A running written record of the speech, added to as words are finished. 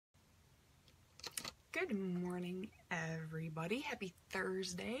Good morning, everybody. Happy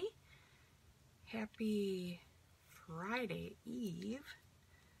Thursday. Happy Friday Eve.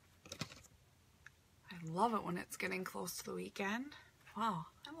 I love it when it's getting close to the weekend. Wow,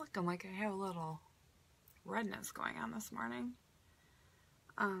 I'm looking like I have a little redness going on this morning.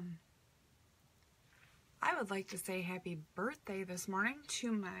 I would like to say happy birthday this morning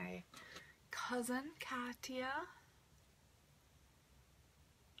to my cousin, Katya.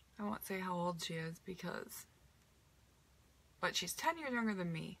 I won't say how old she is but she's 10 years younger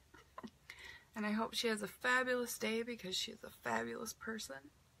than me. And I hope she has a fabulous day because she's a fabulous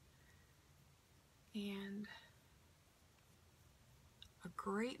person. And a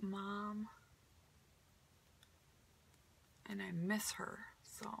great mom. And I miss her,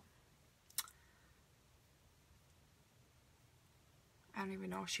 so. I don't even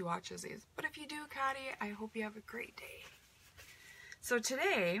know if she watches these. But if you do, Katya, I hope you have a great day. So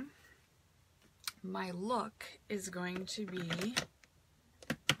today, my look is going to be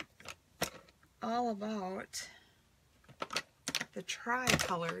all about the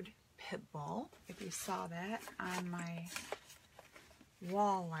Tricolored pit bull. If you saw that on my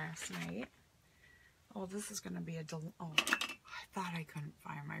wall last night. Oh, this is going to be a oh, I thought I couldn't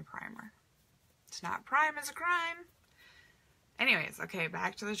find my primer. It's not prime, it's a crime. Anyways, okay,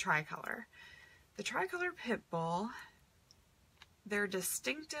 back to the Tricolor. The Tricolor pit bull, their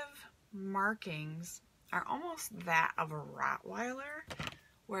distinctive markings are almost that of a Rottweiler,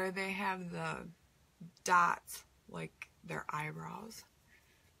 where they have the dots like their eyebrows.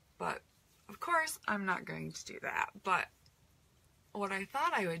 But of course, I'm not going to do that. But what I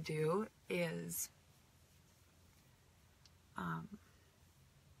thought I would do is,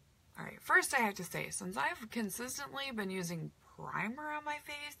 alright, first I have to say, since I've consistently been using primer on my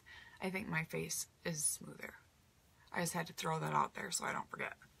face, I think my face is smoother. I just had to throw that out there so I don't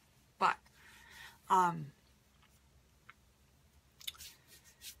forget. But, I'm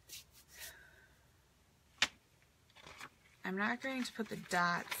not going to put the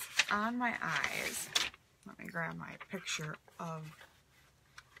dots on my eyes. Let me grab my picture of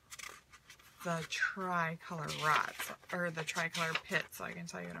the Tricolor rods, or the Tricolor pit, so I can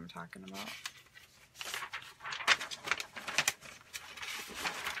tell you what I'm talking about.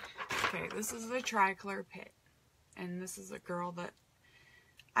 Okay, this is the Tricolor pit. And this is a girl that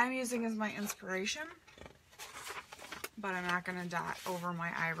I'm using as my inspiration, but I'm not going to dot over my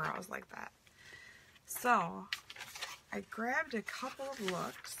eyebrows like that. So, I grabbed a couple of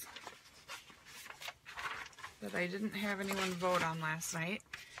looks that I didn't have anyone vote on last night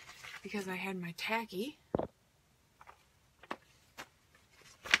because I had my tacky.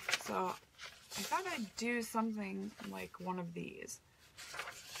 So, I thought I'd do something like one of these,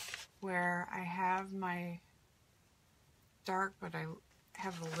 where I have my dark, but I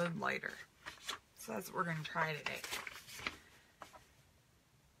have the lid lighter. So that's what we're going to try today.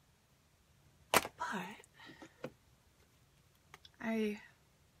 But I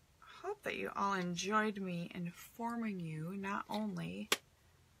hope that you all enjoyed me informing you not only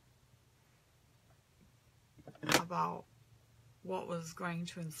about what was going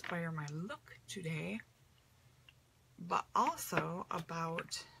to inspire my look today, but also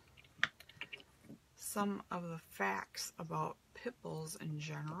about some of the facts about pit bulls in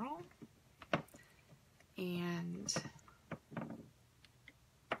general, and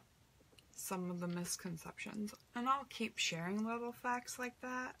some of the misconceptions. And I'll keep sharing little facts like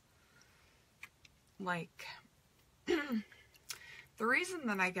that. Like, the reason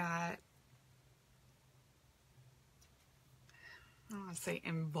that I got, I don't want to say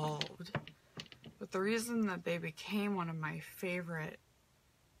involved, but the reason that they became one of my favorite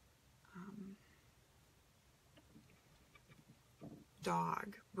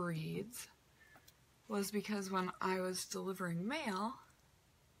dog breeds was because when I was delivering mail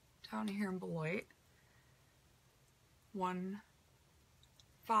down here in Beloit, one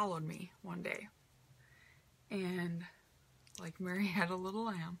followed me one day. And like Mary had a little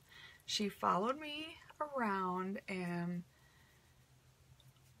lamb, she followed me around, and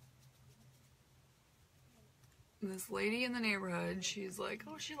this lady in the neighborhood, she's like,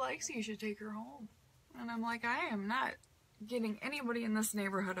 oh, she likes you should take her home. And I'm like, I am not getting anybody in this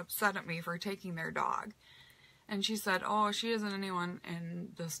neighborhood upset at me for taking their dog. And she said, oh, she isn't anyone in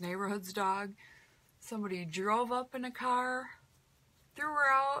this neighborhood's dog. Somebody drove up in a car, threw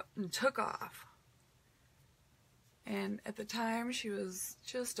her out, and took off. And at the time, she was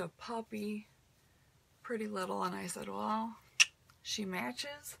just a puppy, pretty little. And I said, well, she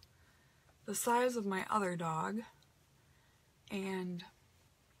matches the size of my other dog, and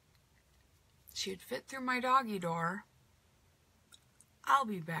she'd fit through my doggy door. I'll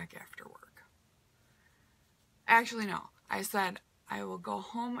be back after work. Actually, no. I said I will go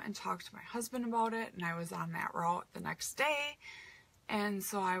home and talk to my husband about it, and I was on that route the next day, and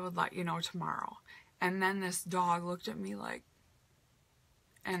so I would let you know tomorrow. And then this dog looked at me like,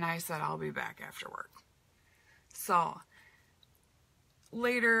 and I said, I'll be back after work. So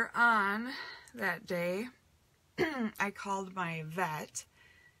later on that day, I called my vet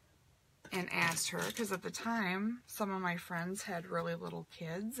and asked her, because at the time, some of my friends had really little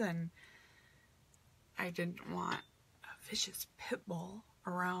kids, and I didn't want a vicious pit bull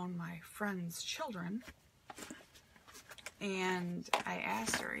around my friends' children. And I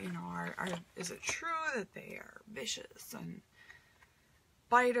asked her, you know, is it true that they are vicious and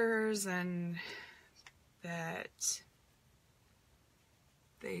biters, and that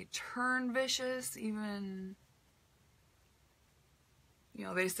they turn vicious even, you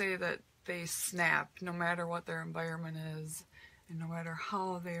know, they say that they snap no matter what their environment is and no matter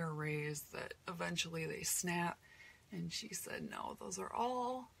how they are raised, that eventually they snap. And she said, no, those are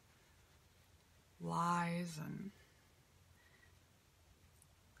all lies. And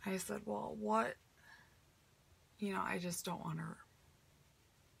I said, well, what, you know, I just don't want her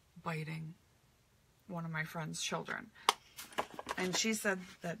biting one of my friend's children. And she said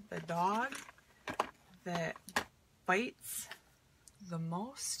that the dog that bites the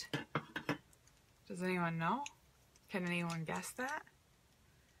most, does anyone know? Can anyone guess that?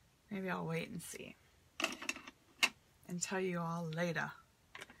 Maybe I'll wait and see and tell you all later,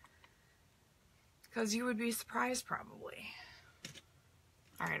 because you would be surprised probably.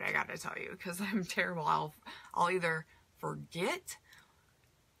 Alright, I gotta tell you, because I'm terrible. I'll either forget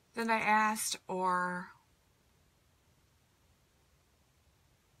that I asked, or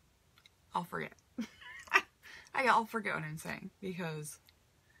I'll forget. I'll forget what I'm saying, because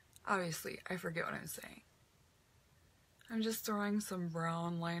obviously I forget what I'm saying. I'm just throwing some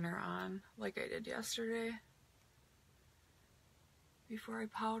brown liner on like I did yesterday before I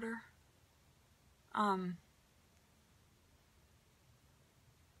powder.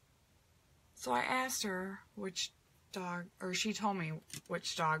 So I asked her which dog, or she told me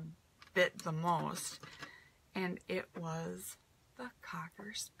which dog bit the most, and it was the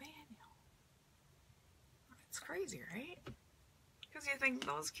Cocker Spaniel. It's crazy, right? Because you think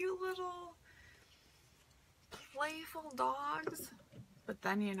those cute little playful dogs, but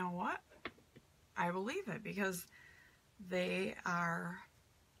then you know what? I believe it, because they are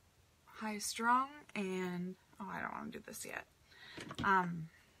high strung and, oh, I don't want to do this yet.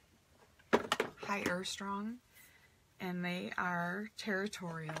 Higher strung, and they are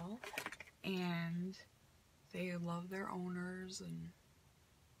territorial, and they love their owners and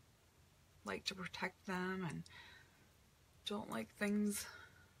like to protect them, and don't like things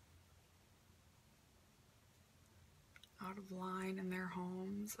out of line in their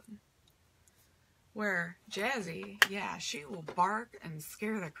homes. And where Jazzy, yeah, she will bark and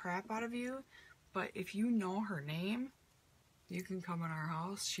scare the crap out of you, but if you know her name, you can come in our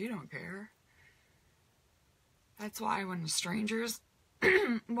house, she don't care. That's why when strangers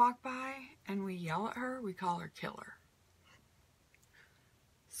walk by and we yell at her, we call her Killer.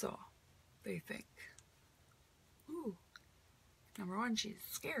 So they think, ooh, number one, she's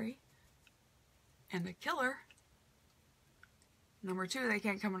scary, and a killer. Number two, they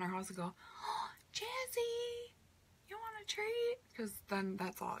can't come in our house and go, oh, Jazzy, you want a treat? Because then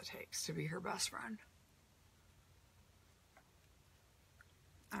that's all it takes to be her best friend.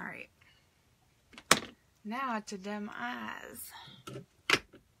 Alright. Now to them eyes.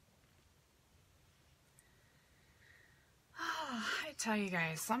 Oh, I tell you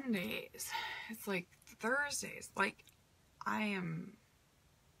guys, some days, it's like Thursdays, like I am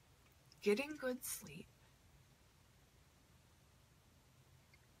getting good sleep,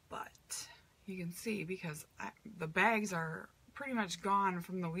 but you can see because the bags are pretty much gone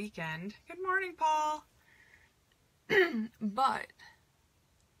from the weekend. Good morning, Paul. But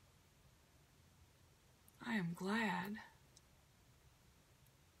I am glad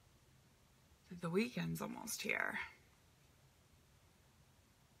that the weekend's almost here.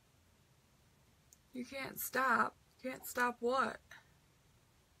 You can't stop. Can't stop what?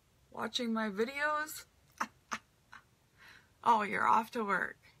 Watching my videos? Oh, you're off to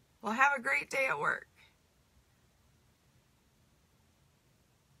work. Well, have a great day at work.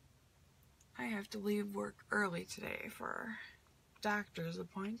 I have to leave work early today for a doctor's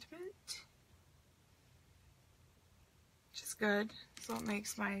appointment, which is good, so it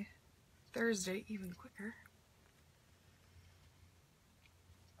makes my Thursday even quicker.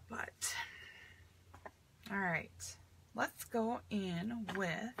 But, alright, let's go in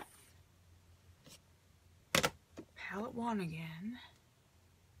with palette 1 again,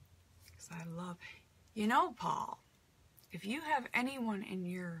 because I love You know, Paul, if you have anyone in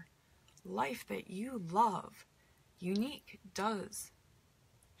your life that you love, Unique does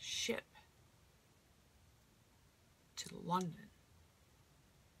ship to London.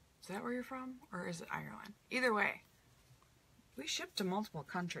 Is that where you're from? Or is it Ireland? Either way, we ship to multiple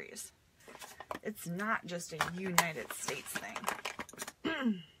countries. It's not just a United States thing.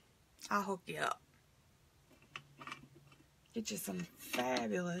 I'll hook you up. Get you some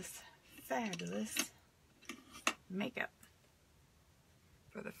fabulous, fabulous makeup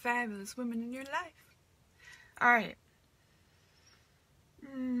for the fabulous women in your life. Alright. I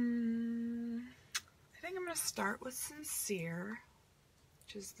think I'm going to start with Sincere,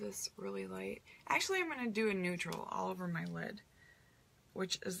 which is this really light. Actually, I'm going to do a neutral all over my lid,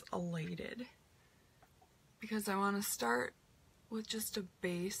 which is Elated, because I want to start with just a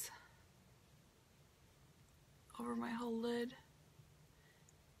base over my whole lid.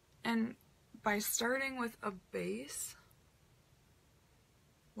 And by starting with a base,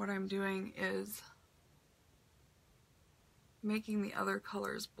 what I'm doing is making the other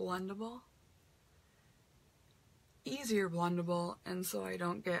colors blendable, easier blendable, and so I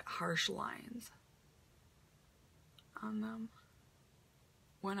don't get harsh lines on them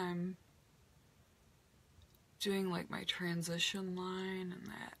when I'm doing like my transition line and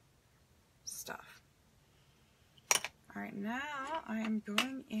that stuff. Alright, now I am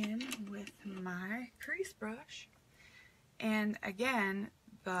going in with my crease brush, and again,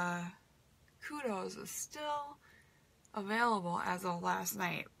 the Kudos is still available as of last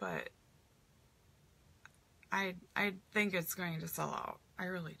night, but I think it's going to sell out. I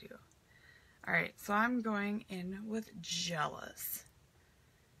really do. Alright, so I'm going in with Jealous,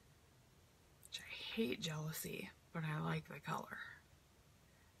 which I hate jealousy, but I like the color.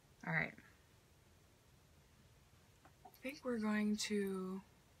 Alright. I think we're going to...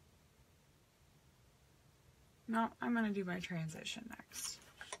 No, I'm going to do my transition next.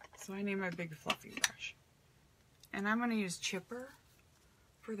 So I need my big fluffy brush. And I'm going to use Chipper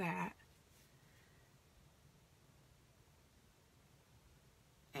for that.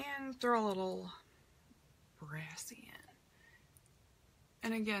 And throw a little brassy in.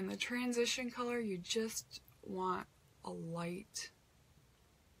 And again, the transition color, you just want a light.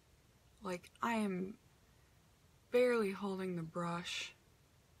 Like, I am barely holding the brush,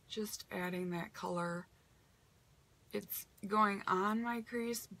 just adding that color. It's going on my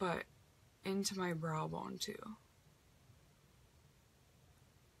crease, but into my brow bone too.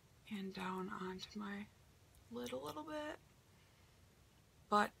 And down onto my lid a little bit.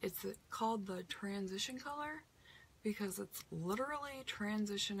 But it's called the transition color because it's literally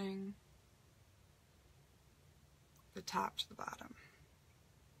transitioning the top to the bottom.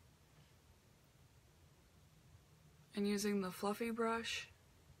 And using the fluffy brush,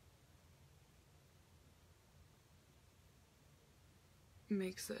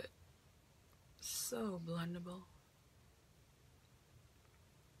 makes it so blendable.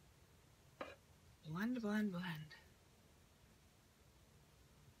 Blend, blend, blend.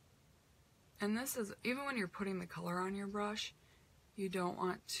 And this is, even when you're putting the color on your brush, you don't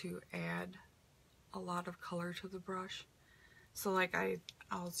want to add a lot of color to the brush. So like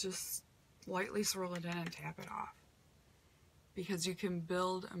I'll just lightly swirl it in and tap it off. Because you can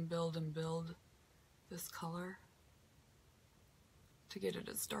build and build and build this color to get it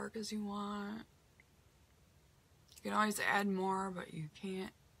as dark as you want. You can always add more, but you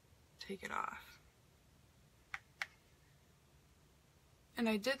can't take it off. And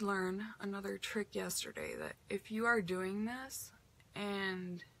I did learn another trick yesterday, that if you are doing this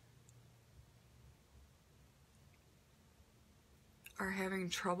and are having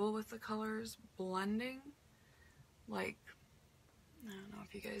trouble with the colors blending, like, I don't know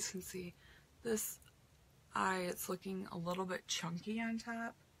if you guys can see this eye, it's looking a little bit chunky on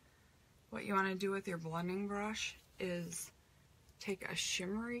top. What you want to do with your blending brush is take a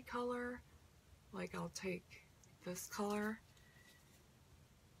shimmery color, like I'll take this color,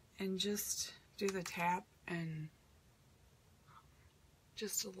 and just do the tap and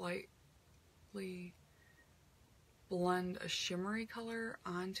just lightly blend a shimmery color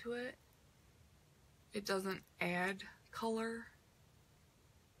onto it. It doesn't add color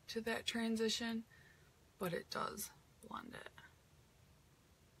to that transition, but it does blend it.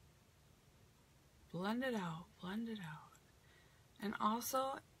 Blend it out, blend it out. And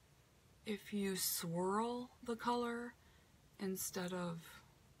also, if you swirl the color instead of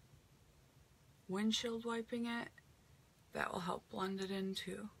windshield wiping it, that will help blend it in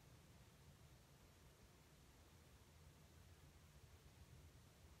too.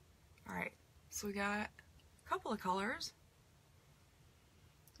 Alright, so we got a couple of colors.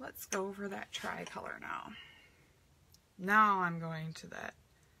 let's go over that tricolor now. Now I'm going to that,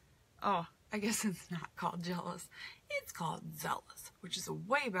 oh, I guess it's not called Jealous. It's called Zealous, which is a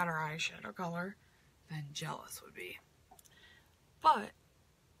way better eyeshadow color than Jealous would be. But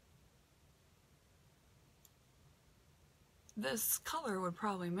this color would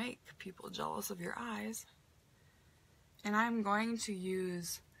probably make people jealous of your eyes. And I'm going to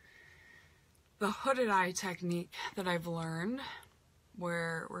use the hooded eye technique that I've learned,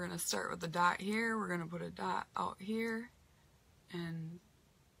 where we're going to start with the dot here, we're going to put a dot out here, and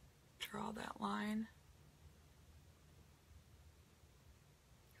draw that line.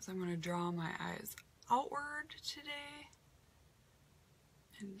 Because I'm going to draw my eyes outward today,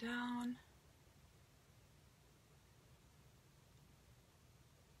 and down.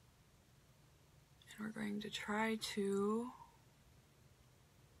 And we're going to try to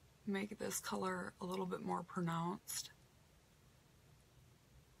make this color a little bit more pronounced.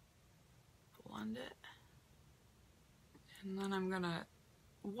 Blend it. And then I'm going to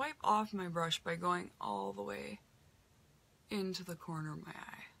wipe off my brush by going all the way into the corner of my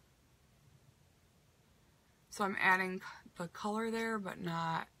eye. So I'm adding the color there, but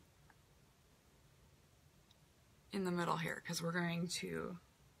not in the middle here, because we're going to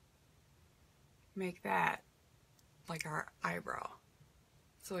make that like our eyebrow.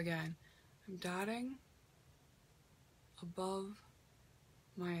 So again, I'm dotting above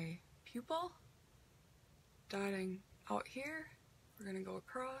my pupil, dotting out here. We're going to go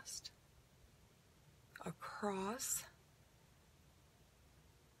across,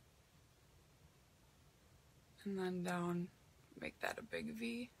 and then down, make that a big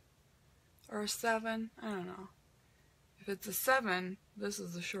V, or a 7, I don't know. If it's a 7, this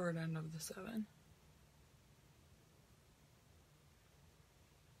is the short end of the 7.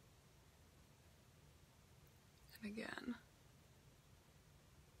 And again.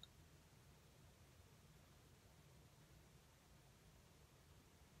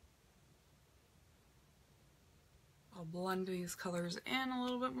 I'll blend these colors in a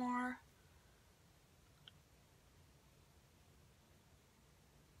little bit more.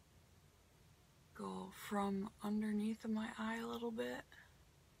 Go from underneath of my eye a little bit.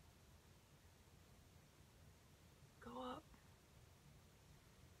 Go up.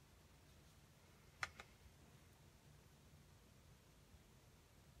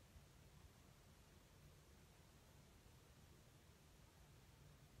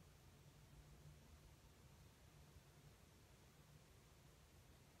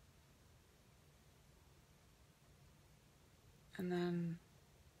 And then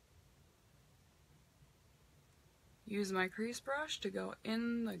use my crease brush to go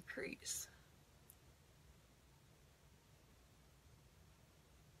in the crease.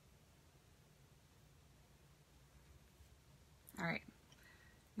 Alright,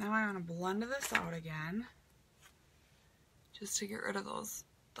 now I want to blend this out again, just to get rid of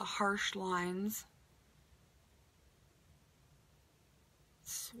the harsh lines.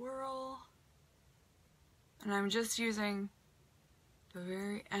 Swirl, and I'm just using the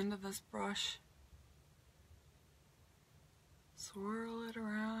very end of this brush. Swirl it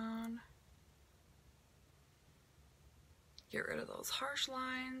around. Get rid of those harsh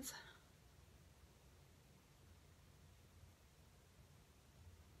lines.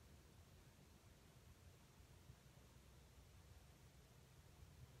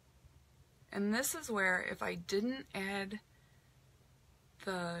 And this is where, if I didn't add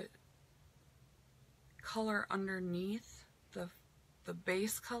the color underneath, the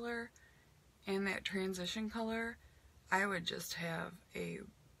base color and that transition color, I would just have a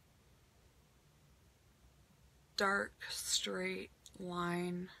dark straight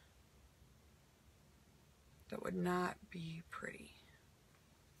line that would not be pretty.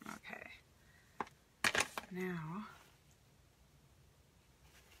 Okay, now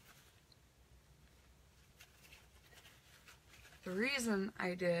the reason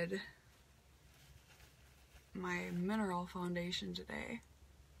I did my mineral foundation today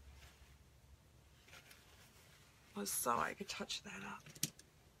was so I could touch that up.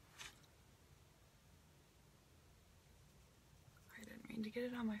 I didn't mean to get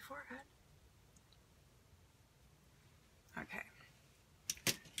it on my forehead. Okay,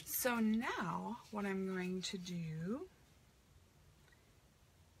 so now what I'm going to do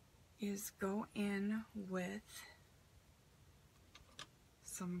is go in with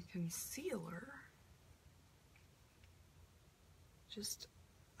some concealer, just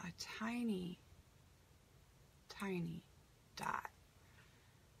a tiny dot,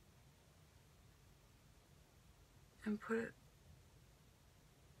 and put it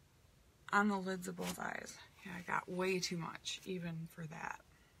on the lids of both eyes. Yeah, I got way too much even for that.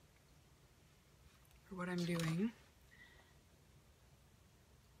 what I'm doing.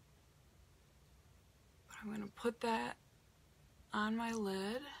 But I'm going to put that on my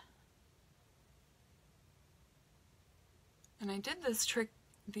lid. And I did this trick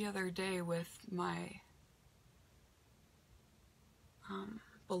the other day with my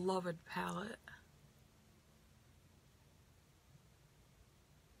beloved palette.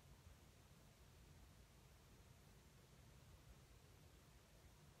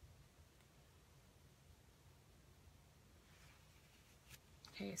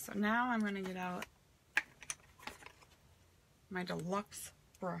 Okay, so now I'm going to get out my deluxe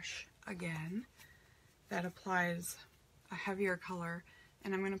brush again that applies a heavier color,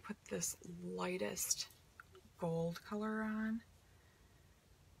 and I'm going to put this lightest gold color on.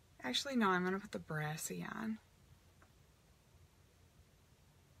 Actually, no, I'm going to put the brassy on.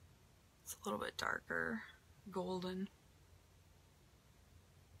 It's a little bit darker, golden.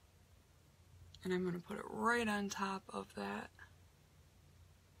 And I'm going to put it right on top of that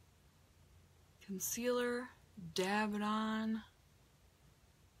concealer, dab it on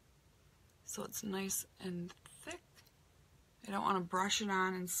so it's nice and thick. I don't want to brush it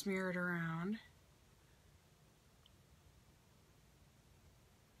on and smear it around.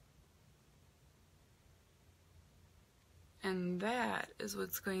 And that is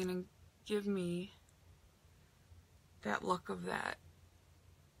what's going to give me that look of that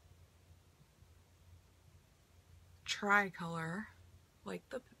tricolor, like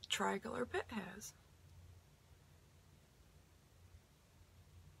the Tricolor Pit has.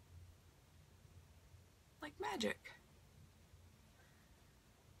 Like magic.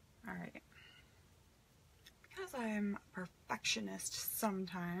 Alright. Because I'm a perfectionist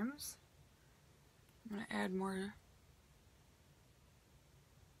sometimes, I'm going to add more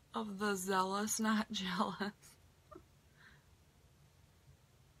of the zealous, not jealous.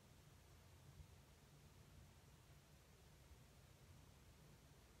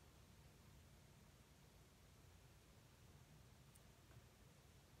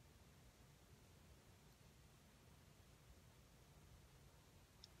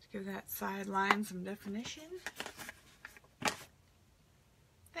 Give that sideline some definition.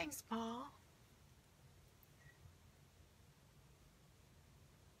 Thanks, Paul.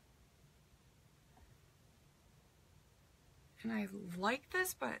 And I like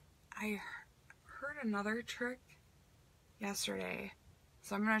this, but I heard another trick yesterday.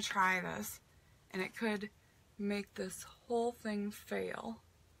 So I'm going to try this. And it could make this whole thing fail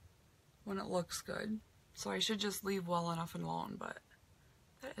when it looks good. So I should just leave well enough alone, but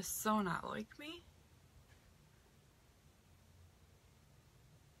that is so not like me.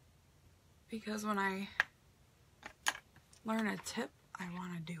 Because when I learn a tip, I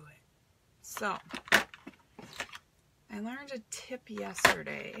want to do it. So, I learned a tip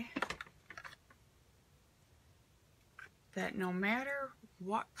yesterday that no matter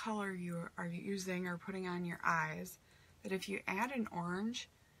what color you are using or putting on your eyes, that if you add an orange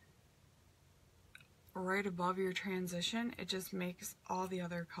right above your transition, it just makes all the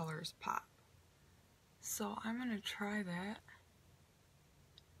other colors pop. So I'm going to try that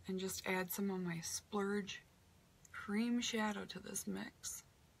and just add some of my Splurge cream shadow to this mix.